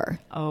before?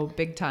 Oh,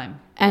 big time.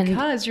 And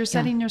because you're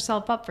setting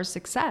yourself up for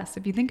success.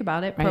 If you think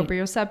about it,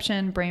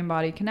 proprioception, brain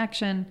body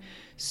connection,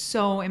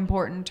 so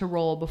important to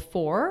roll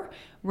before.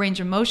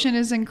 Range of motion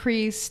is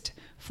increased,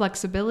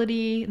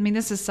 flexibility. I mean,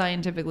 this is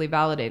scientifically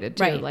validated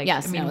too.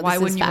 Right. Why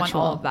wouldn't you want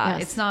all of that?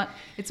 Yes.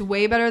 It's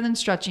way better than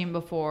stretching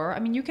before. I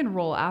mean, you can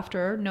roll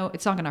after. No,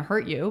 it's not going to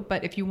hurt you.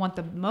 But if you want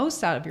the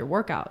most out of your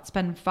workout,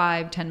 spend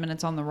 5-10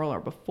 minutes on the roller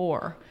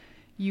before.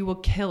 You will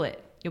kill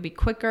it. You'll be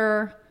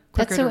quicker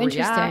That's so to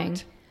interesting.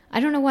 react. I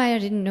don't know why I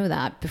didn't know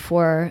that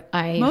before.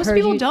 Most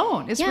people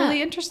don't. It's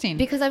really interesting.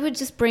 Because I would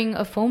just bring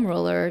a foam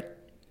roller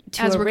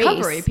to as a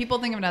recovery. race. People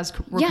think of it as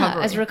recovery. Yeah,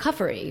 as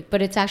recovery,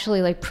 but it's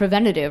actually like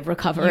preventative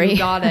recovery. You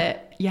got it.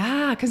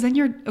 Yeah, because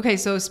then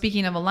so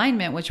speaking of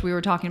alignment, which we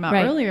were talking about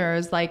earlier,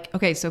 is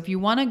so if you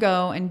want to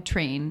go and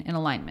train in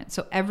alignment,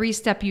 so every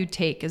step you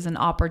take is an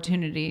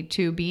opportunity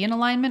to be in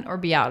alignment or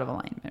be out of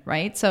alignment,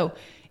 right? So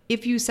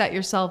if you set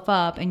yourself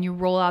up and you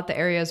roll out the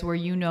areas where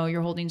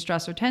you're holding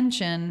stress or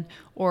tension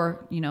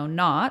or,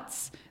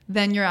 knots,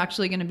 then you're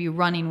actually going to be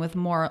running with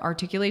more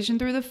articulation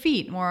through the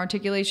feet, more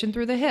articulation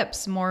through the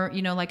hips, more,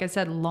 like I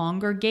said,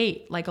 longer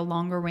gait, like a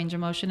longer range of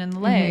motion in the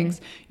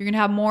legs. You're going to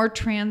have more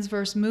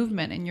transverse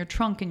movement in your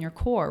trunk and your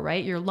core,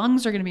 right? Your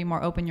lungs are going to be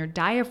more open. Your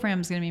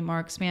diaphragm is going to be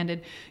more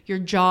expanded. Your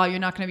jaw, you're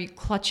not going to be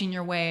clutching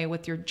your way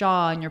with your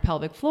jaw and your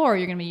pelvic floor.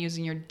 You're going to be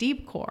using your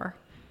deep core.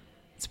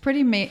 It's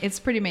pretty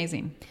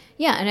amazing.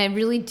 Yeah, and I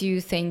really do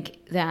think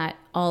that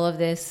all of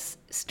this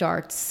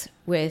starts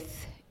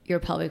with your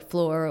pelvic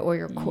floor or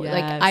your core.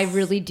 Yes. I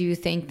really do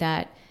think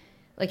that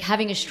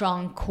having a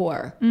strong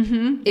core.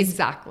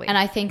 Exactly. And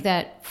I think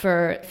that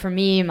for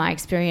me, my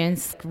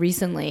experience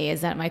recently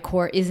is that my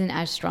core isn't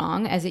as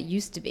strong as it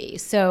used to be.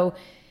 So,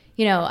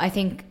 I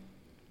think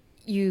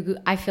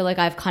I feel like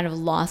I've kind of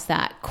lost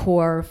that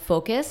core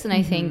focus. And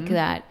I think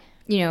that,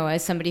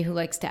 as somebody who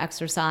likes to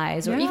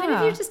exercise, or even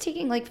if you're just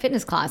taking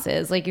fitness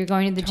classes, you're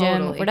going to the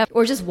gym or whatever,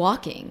 or just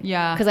walking.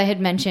 Yeah. Because I had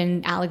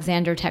mentioned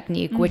Alexander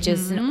Technique, which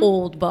is an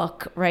old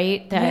book,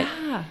 right?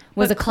 That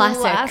was a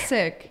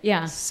classic.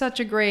 Yeah. Such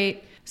a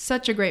great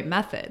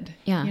method.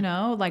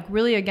 Yeah.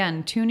 Really,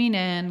 again, tuning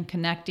in,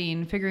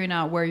 connecting, figuring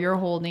out where you're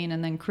holding,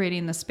 and then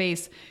creating the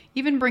space,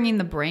 even bringing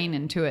the brain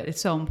into it is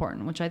so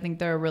important, which I think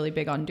they're really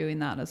big on doing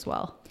that as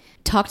well.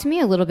 Talk to me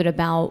a little bit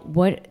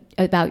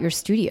about your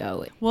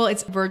studio. Well,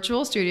 it's a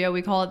virtual studio.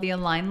 We call it the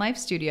Align Life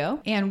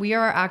Studio. And we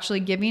are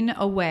actually giving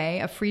away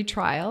a free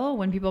trial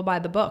when people buy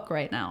the book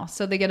right now.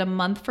 So they get a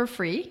month for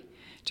free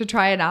to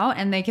try it out,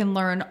 and they can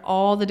learn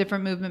all the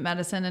different movement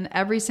medicine. And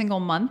every single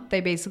month,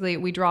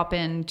 we drop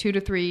in 2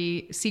 to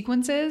 3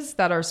 sequences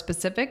that are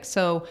specific.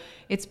 So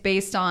it's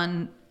based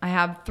on, I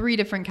have 3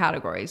 different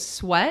categories.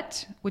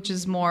 Sweat, which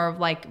is more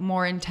of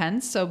more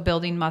intense. So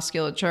building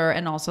musculature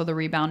and also the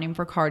rebounding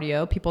for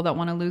cardio. People that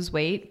want to lose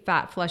weight,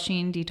 fat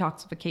flushing,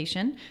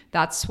 detoxification.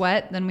 That's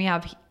sweat. Then we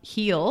have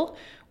heal,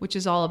 which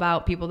is all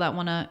about people that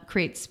want to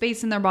create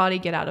space in their body,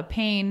 get out of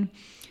pain.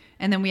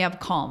 And then we have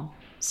calm.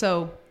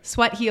 So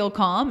sweat, heal,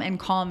 calm. And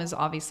calm is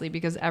obviously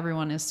because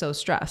everyone is so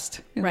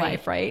stressed in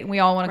life, right? And we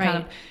all want to kind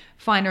of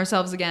find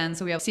ourselves again.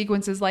 So we have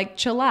sequences like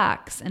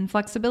chillax and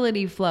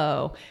flexibility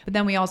flow, but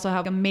then we also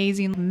have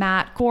amazing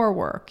mat core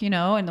work,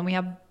 and then we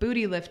have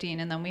booty lifting,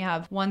 and then we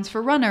have ones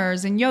for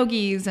runners and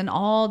yogis and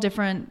all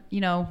different,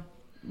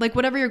 like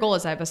whatever your goal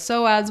is. I have a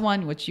psoas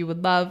one, which you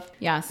would love.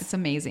 Yes. It's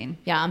amazing.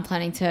 Yeah, I'm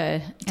planning to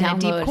And a download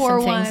deep core some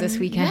things one this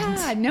weekend.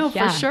 Yeah, no,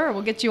 for sure.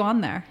 We'll get you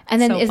on there.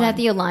 And then So is fun. that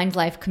the Aligned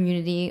Life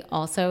community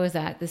also? Is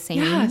that the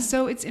same? Yeah,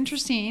 so it's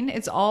interesting.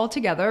 It's all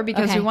together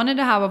because Okay. we wanted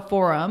to have a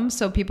forum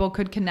so people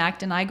could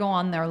connect, and I go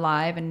on there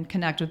live and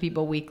connect with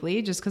people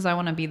weekly just because I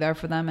want to be there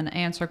for them and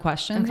answer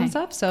questions Okay, and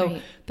stuff. So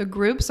great. the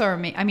groups are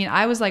I mean,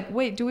 I was like,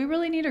 wait, do we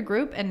really need a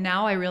group? And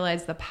now I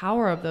realize the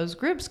power of those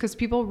groups because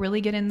people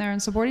really get in there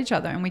and support each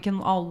other, and we can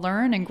all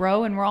learn and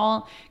grow, and we're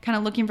all kind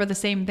of looking for the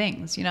same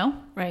things,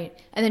 Right.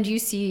 And then do you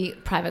see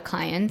private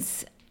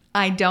clients?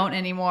 I don't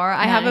anymore.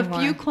 I Not have a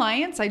anymore. few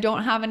clients. I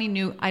don't have any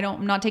new.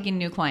 I'm not taking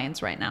new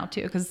clients right now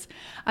too because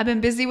I've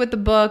been busy with the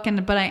book,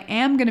 but I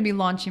am going to be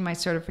launching my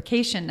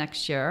certification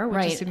next year, which is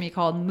Right. going to be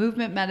called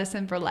Movement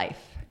Medicine for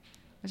Life,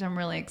 which I'm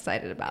really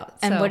excited about.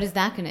 And So- what is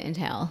that going to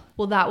entail?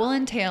 Well, that will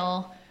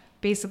entail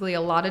basically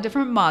a lot of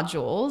different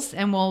modules,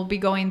 and we'll be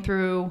going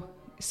through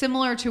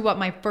similar to what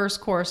my first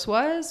course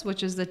was,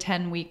 which is the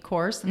 10-week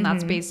course, and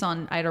that's based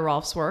on Ida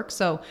Rolf's work.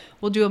 So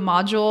we'll do a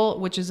module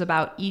which is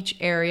about each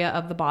area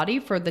of the body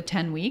for the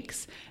 10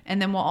 weeks,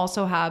 and then we'll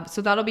also have,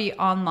 so that'll be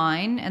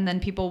online, and then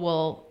people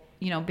will,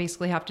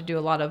 basically have to do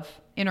a lot of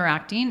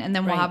interacting, and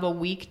then we'll Right. have a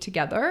week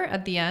together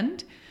at the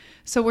end.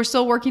 So we're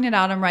still working it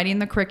out. I'm writing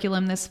the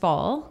curriculum this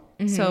fall.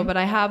 So, but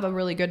I have a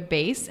really good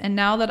base, and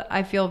now that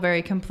I feel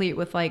very complete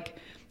with like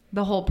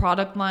the whole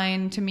product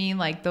line, to me,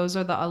 like those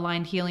are the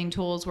aligned healing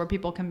tools where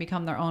people can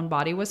become their own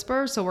body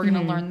whisperer. So we're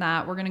going to learn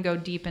that. We're going to go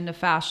deep into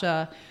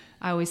fascia.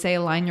 I always say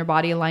align your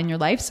body, align your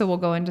life. So we'll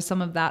go into some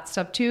of that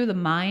stuff too. The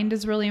mind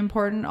is really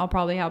important. I'll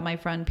probably have my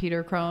friend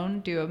Peter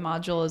Crone do a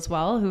module as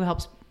well, who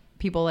helps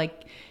people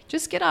like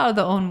just get out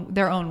of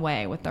their own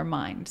way with their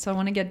mind. So I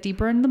want to get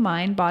deeper into the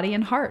mind, body,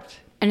 and heart.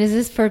 And is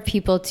this for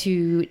people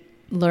to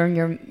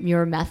learn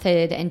your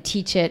method and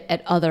teach it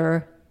at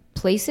other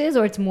places,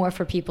 or it's more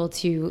for people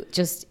to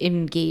just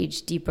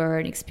engage deeper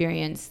and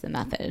experience the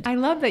method? I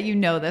love that you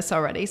know this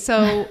already.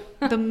 So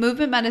the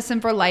Movement Medicine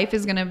for Life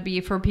is going to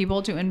be for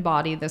people to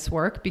embody this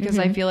work because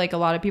I feel like a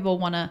lot of people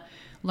want to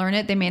learn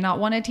it. They may not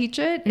want to teach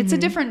it. It's a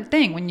different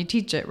thing when you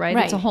teach it, right?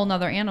 It's a whole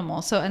nother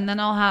animal. So, and then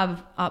I'll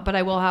have, but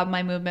I will have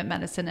my movement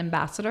medicine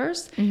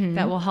ambassadors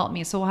that will help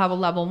me. So we'll have a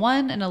level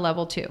 1 and a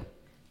level 2.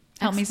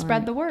 Help me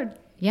spread the word.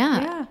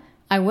 Yeah.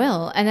 I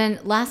will. And then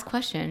last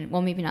question.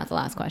 Well, maybe not the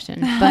last question,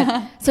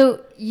 but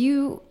so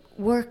you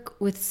work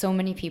with so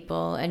many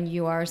people and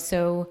you are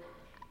so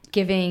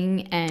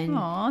giving and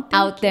Aw, thank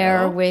out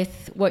there you.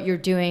 with what you're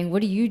doing.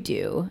 What do you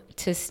do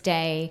to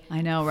stay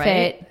I know, right?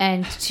 fit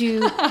and to,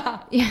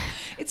 yeah.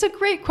 It's a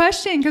great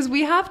question because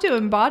we have to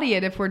embody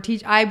it if we're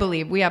teaching. I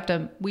believe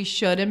we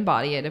should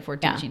embody it if we're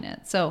Yeah. teaching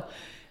it. So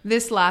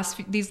these last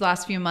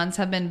few months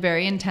have been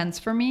very intense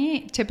for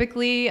me.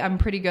 Typically, I'm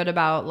pretty good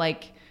about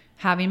like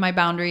having my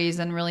boundaries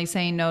and really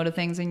saying no to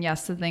things and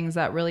yes to things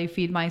that really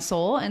feed my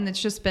soul. And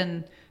it's just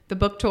been the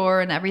book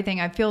tour and everything.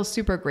 I feel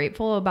super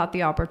grateful about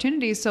the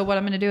opportunities. So what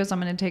I'm going to do is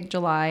I'm going to take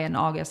July and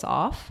August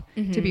off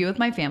to be with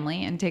my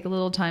family and take a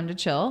little time to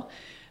chill.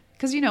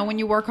 Because, when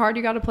you work hard,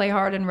 you got to play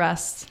hard and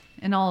rest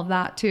and all of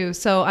that too.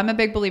 So I'm a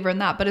big believer in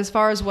that. But as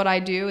far as what I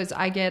do is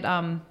I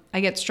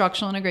get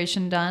structural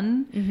integration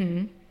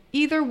done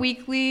either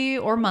weekly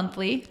or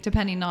monthly,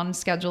 depending on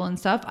schedule and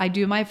stuff. I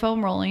do my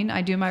foam rolling.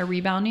 I do my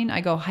rebounding.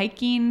 I go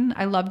hiking.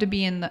 I love to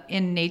be in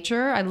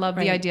nature. I love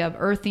the idea of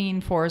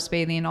earthing, forest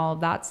bathing, all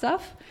of that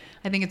stuff.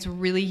 I think it's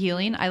really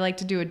healing. I like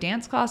to do a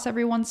dance class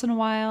every once in a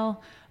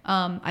while.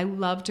 I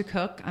love to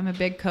cook. I'm a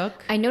big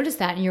cook. I noticed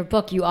that in your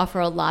book, you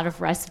offer a lot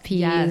of recipes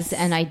Yes.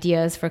 and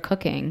ideas for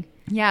cooking.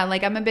 Yeah,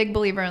 like I'm a big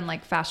believer in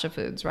like fascia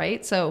foods,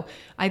 right? So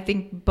I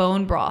think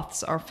bone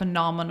broths are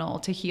phenomenal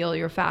to heal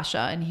your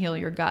fascia and heal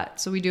your gut.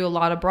 So we do a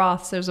lot of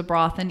broths. There's a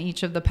broth in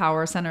each of the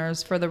power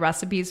centers for the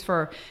recipes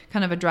for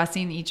kind of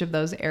addressing each of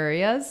those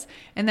areas.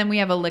 And then we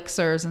have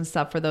elixirs and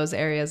stuff for those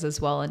areas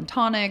as well, and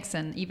tonics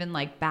and even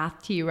like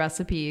bath tea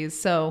recipes.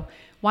 So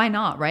why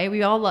not, right?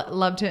 We all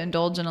love to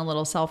indulge in a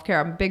little self-care.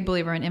 I'm a big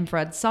believer in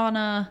infrared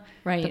sauna.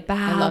 Right. The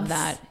baths, I love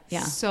that.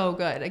 Yeah. So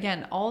good.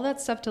 Again, all that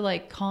stuff to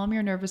like calm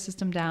your nervous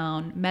system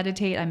down.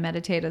 Meditate. I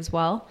meditate as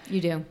well.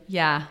 You do.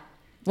 Yeah.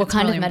 What It's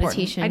kind really of important.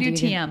 meditation? I do you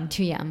TM.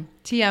 TM.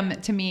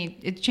 TM to me,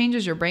 it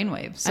changes your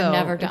brainwaves. So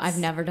I've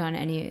never done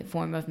any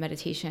form of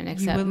meditation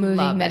except would moving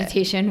love it.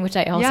 meditation, which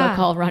I also Yeah.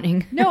 call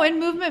running. No, and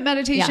movement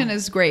meditation Yeah.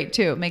 is great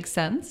too. It makes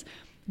sense.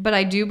 But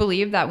I do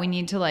believe that we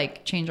need to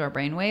like change our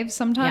brainwaves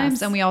sometimes.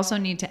 Yes. And we also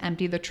need to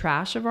empty the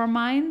trash of our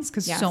minds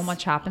because Yes. so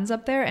much happens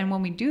up there. And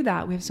when we do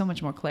that, we have so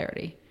much more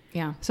clarity.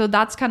 Yeah. So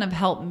that's kind of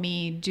helped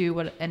me do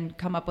and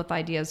come up with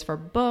ideas for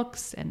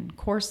books and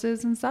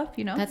courses and stuff,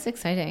 That's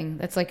exciting.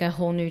 That's like a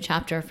whole new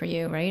chapter for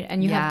you, right?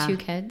 And you have Yeah. 2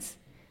 kids.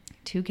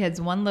 2 kids,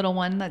 one little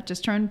one that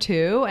just turned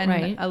 2 and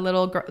Right.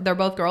 they're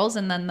both girls.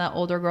 And then the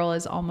older girl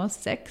is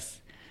almost 6.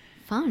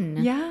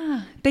 Fun.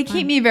 Yeah. They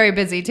keep me very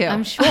busy too.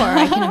 I'm sure.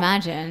 I can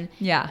imagine.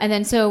 Yeah. And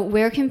then, so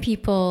where can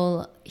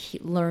people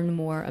learn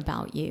more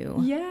about you?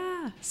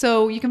 Yeah.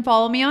 So you can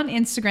follow me on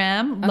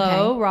Instagram,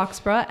 Lo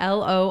Roxburgh,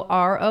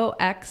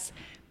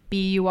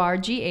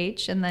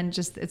 LOROXBURGH. And then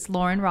it's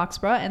Lauren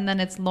Roxburgh. And then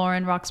it's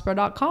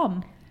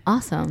laurenroxburgh.com.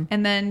 Awesome.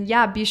 And then,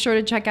 yeah, be sure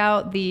to check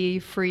out the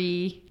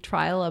free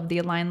trial of the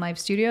Align Life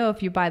Studio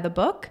if you buy the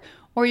book.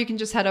 Or you can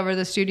just head over to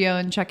the studio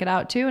and check it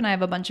out too. And I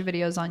have a bunch of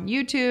videos on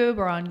YouTube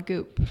or on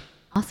Goop.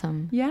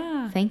 Awesome.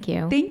 Yeah. Thank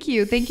you. Thank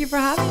you. Thank you for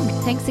having me.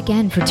 Thanks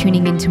again for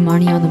tuning in to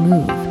Marni on the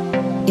Move.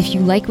 If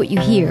you like what you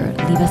hear,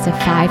 leave us a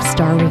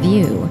 5-star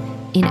review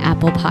in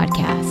Apple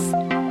Podcasts.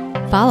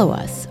 Follow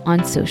us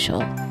on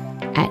social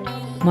at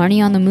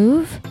Marni on the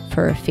Move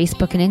for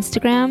Facebook and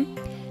Instagram,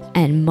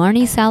 and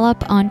Marni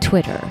Salup on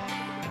Twitter.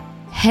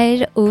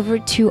 Head over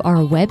to our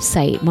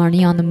website,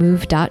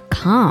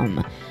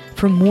 marnionthemove.com,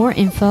 for more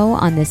info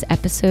on this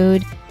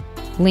episode,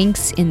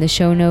 links in the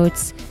show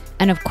notes,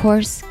 and of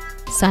course,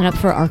 sign up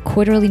for our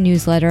quarterly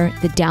newsletter,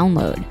 The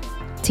Download,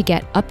 to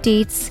get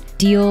updates,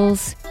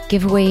 deals,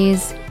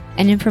 giveaways,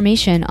 and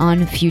information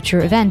on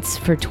future events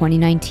for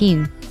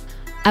 2019.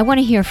 I want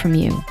to hear from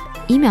you.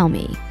 Email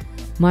me,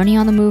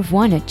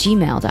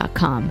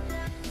 marnionthemove1@gmail.com,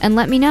 and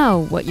let me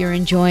know what you're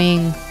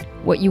enjoying,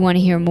 what you want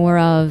to hear more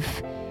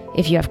of.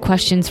 If you have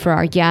questions for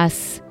our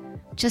guests,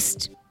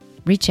 just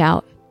reach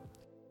out.